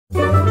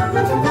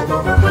Hey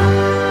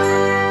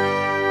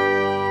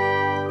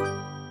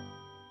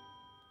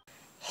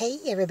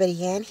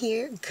everybody, Ann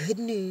here. Good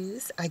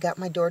news. I got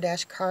my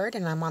DoorDash card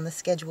and I'm on the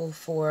schedule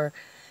for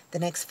the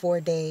next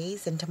 4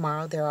 days, and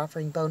tomorrow they're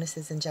offering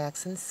bonuses in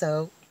Jackson,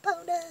 so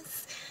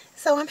bonus!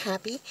 So I'm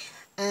happy,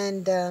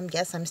 and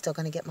yes, I'm still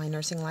going to get my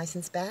nursing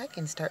license back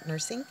and start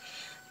nursing.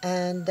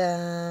 And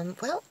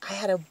well, I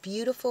had a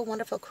beautiful,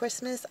 wonderful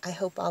Christmas. I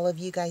hope all of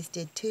you guys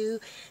did too,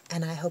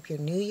 and I hope your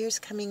New Year's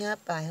coming up.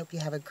 I hope you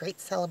have a great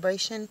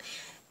celebration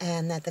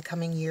and that the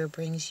coming year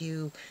brings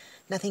you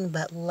nothing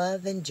but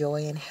love and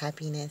joy and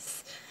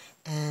happiness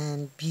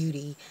and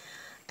beauty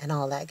and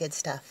all that good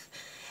stuff.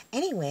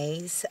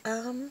 Anyways,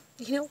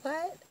 you know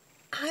what?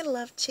 I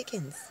love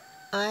chickens.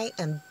 I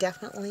am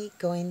definitely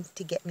going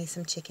to get me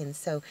some chickens.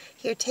 So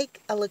here,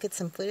 take a look at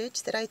some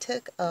footage that I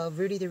took of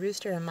Rudy the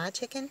Rooster and my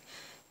chicken.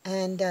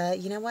 And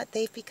you know what?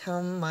 They've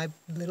become my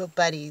little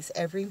buddies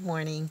every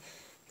morning,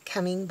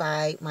 coming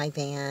by my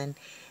van.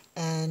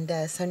 And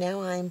so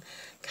now I'm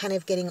kind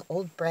of getting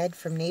old bread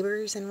from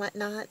neighbors and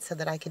whatnot so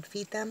that I could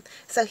feed them.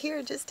 So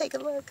here, just take a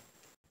look.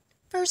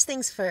 First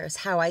things first,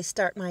 how I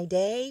start my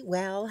day,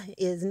 well,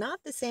 is not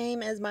the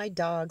same as my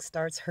dog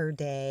starts her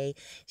day.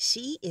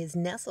 She is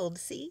nestled.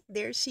 See,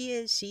 there she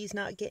is. She's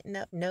not getting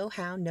up. No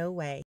how, no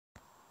way.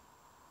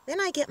 Then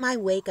I get my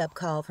wake-up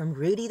call from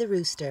Rudy the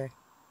Rooster.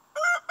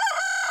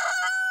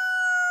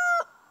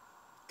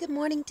 Good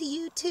morning to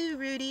you too,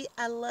 Rudy.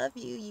 I love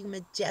you, you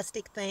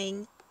majestic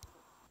thing.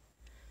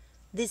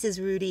 This is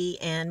Rudy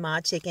and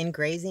my chicken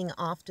grazing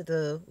off to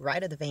the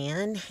right of the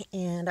van,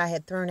 and I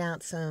had thrown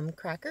out some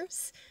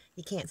crackers.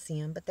 You can't see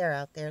them, but they're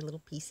out there,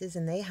 little pieces,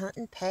 and they hunt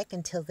and peck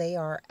until they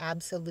are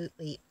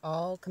absolutely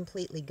all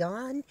completely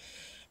gone.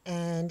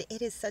 And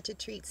it is such a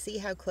treat. See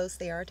how close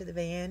they are to the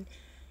van?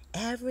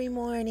 Every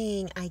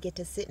morning I get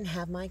to sit and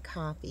have my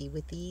coffee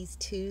with these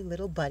two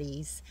little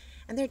buddies,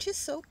 and they're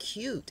just so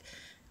cute.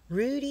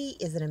 Rudy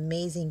is an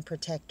amazing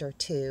protector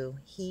too.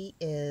 He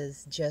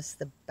is just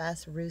the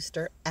best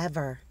rooster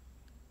ever.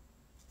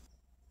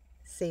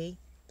 See?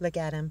 Look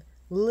at him.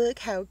 Look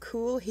how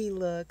cool he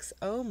looks.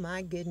 Oh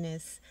my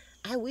goodness.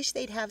 I wish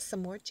they'd have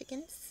some more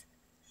chickens.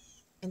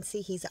 And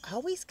see, he's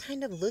always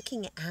kind of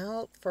looking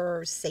out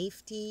for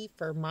safety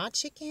for my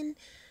chicken.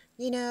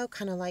 You know,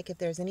 kind of like if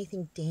there's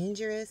anything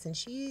dangerous. And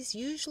she's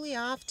usually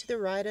off to the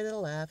right or the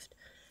left.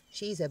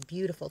 She's a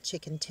beautiful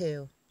chicken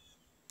too.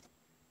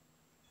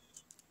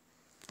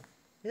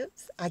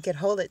 Oops, I could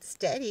hold it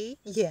steady.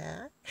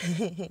 Yeah.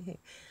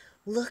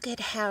 Look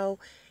at how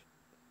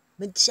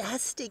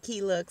majestic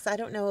he looks. I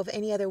don't know of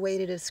any other way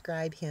to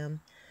describe him.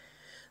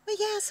 But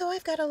yeah, so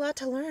I've got a lot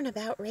to learn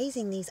about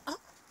raising these.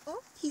 Oh,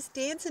 he's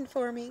dancing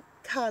for me.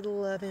 God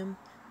love him.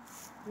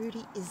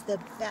 Rudy is the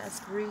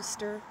best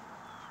rooster.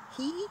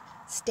 He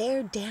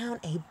stared down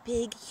a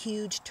big,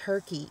 huge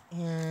turkey,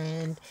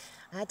 and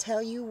I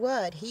tell you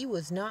what, he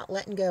was not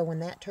letting go when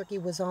that turkey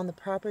was on the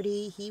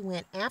property. He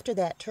went after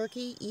that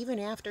turkey, even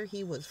after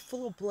he was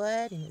full of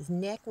blood and his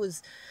neck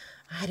was,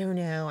 I don't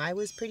know, I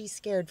was pretty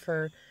scared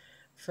for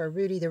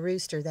Rudy the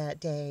Rooster that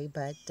day,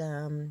 but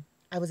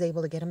I was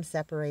able to get him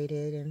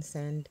separated and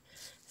sent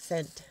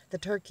the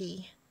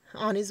turkey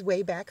on his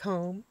way back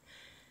home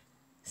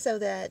so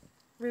that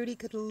Rudy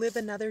could live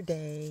another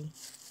day.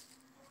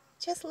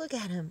 Just look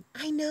at him.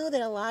 I know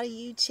that a lot of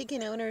you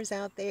chicken owners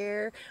out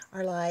there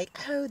are like,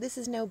 oh, this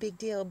is no big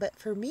deal. But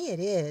for me, it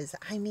is.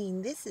 I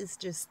mean, this is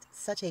just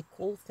such a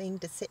cool thing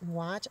to sit and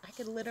watch. I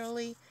could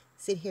literally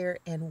sit here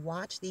and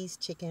watch these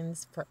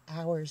chickens for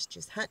hours,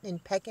 just hunting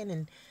and pecking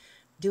and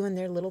doing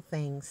their little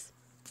things.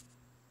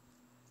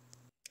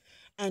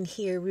 And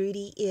here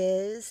Rudy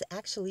is.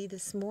 Actually,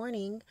 this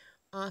morning,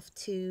 off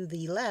to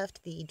the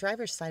left, the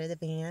driver's side of the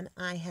van,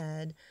 I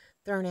had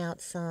thrown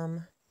out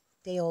some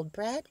day-old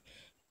bread.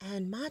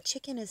 And my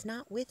chicken is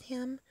not with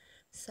him,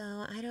 so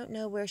I don't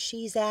know where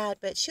she's at,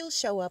 but she'll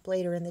show up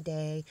later in the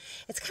day.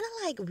 It's kind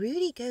of like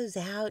Rudy goes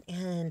out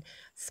and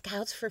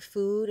scouts for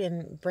food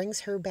and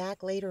brings her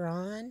back later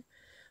on.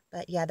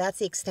 But yeah, that's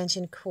the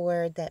extension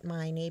cord that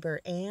my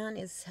neighbor Ann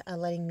is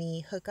letting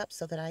me hook up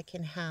so that I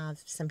can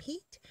have some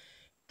heat.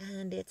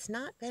 And it's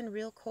not been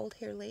real cold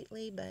here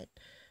lately, but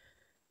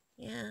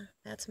yeah,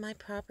 that's my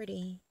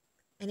property.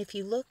 And if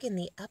you look in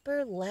the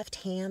upper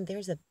left hand,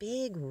 there's a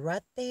big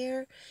rut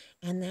there,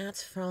 and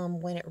that's from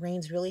when it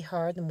rains really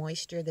hard, the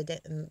moisture,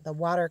 the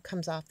water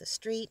comes off the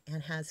street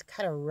and has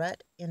cut a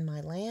rut in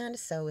my land.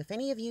 So if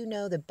any of you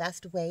know the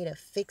best way to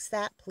fix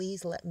that,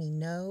 please let me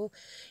know.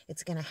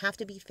 It's going to have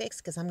to be fixed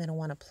because I'm going to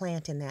want to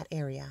plant in that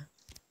area.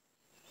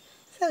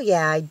 So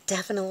yeah, I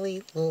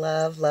definitely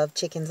love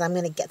chickens. I'm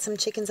going to get some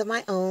chickens of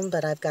my own,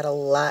 but I've got a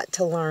lot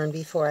to learn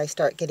before I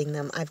start getting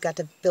them. I've got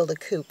to build a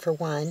coop for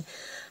one.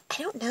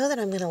 I don't know that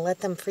I'm going to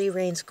let them free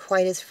range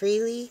quite as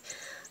freely,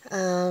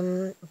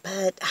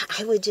 but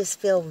I would just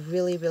feel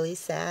really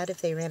sad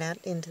if they ran out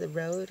into the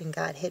road and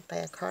got hit by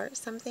a car or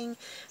something.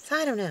 So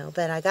I don't know,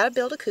 but I got to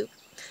build a coop.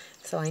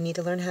 So I need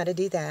to learn how to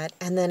do that.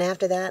 And then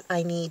after that,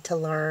 I need to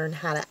learn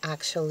how to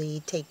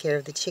actually take care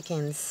of the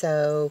chickens.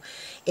 So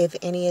if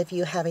any of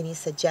you have any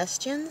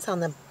suggestions on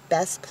the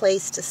best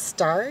place to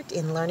start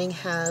in learning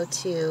how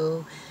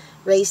to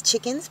raise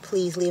chickens,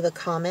 please leave a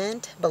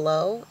comment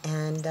below,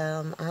 and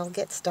I'll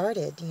get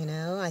started.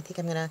 I think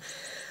I'm going to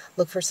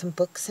look for some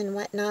books and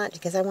whatnot,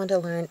 because I want to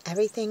learn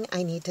everything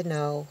I need to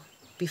know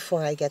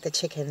before I get the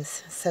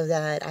chickens, so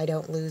that I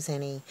don't lose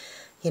any,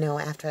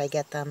 after I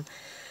get them.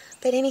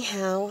 But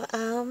anyhow,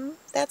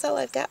 that's all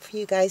I've got for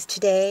you guys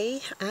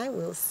today. I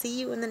will see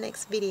you in the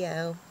next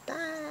video.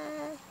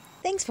 Bye!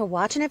 Thanks for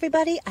watching,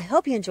 everybody. I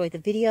hope you enjoyed the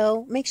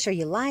video. Make sure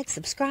you like,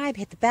 subscribe,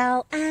 hit the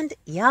bell, and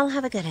y'all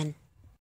have a good one.